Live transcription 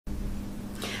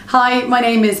Hi, my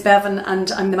name is Bevin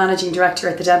and I'm the Managing Director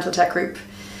at the Dental Tech Group.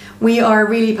 We are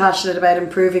really passionate about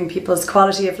improving people's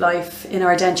quality of life in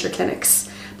our denture clinics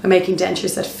by making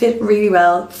dentures that fit really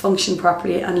well, function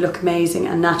properly and look amazing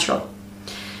and natural.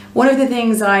 One of the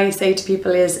things I say to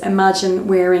people is imagine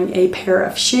wearing a pair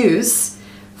of shoes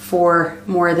for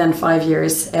more than 5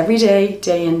 years, every day,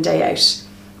 day in, day out.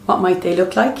 What might they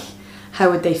look like?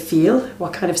 How would they feel?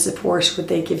 What kind of support would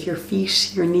they give your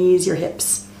feet, your knees, your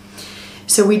hips?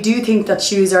 So we do think that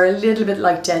shoes are a little bit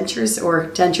like dentures, or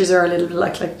dentures are a little bit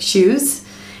like shoes,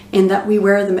 in that we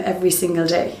wear them every single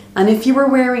day. And if you were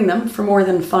wearing them for more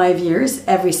than 5 years,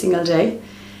 every single day,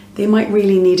 they might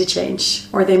really need a change,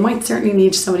 or they might certainly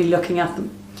need somebody looking at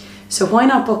them. So why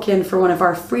not book in for one of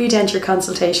our free denture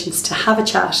consultations to have a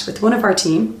chat with one of our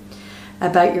team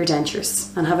about your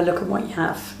dentures and have a look at what you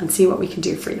have and see what we can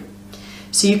do for you.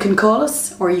 So you can call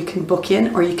us, or you can book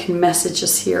in, or you can message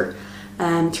us here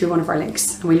through one of our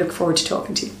links, and we look forward to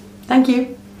talking to you. Thank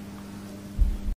you.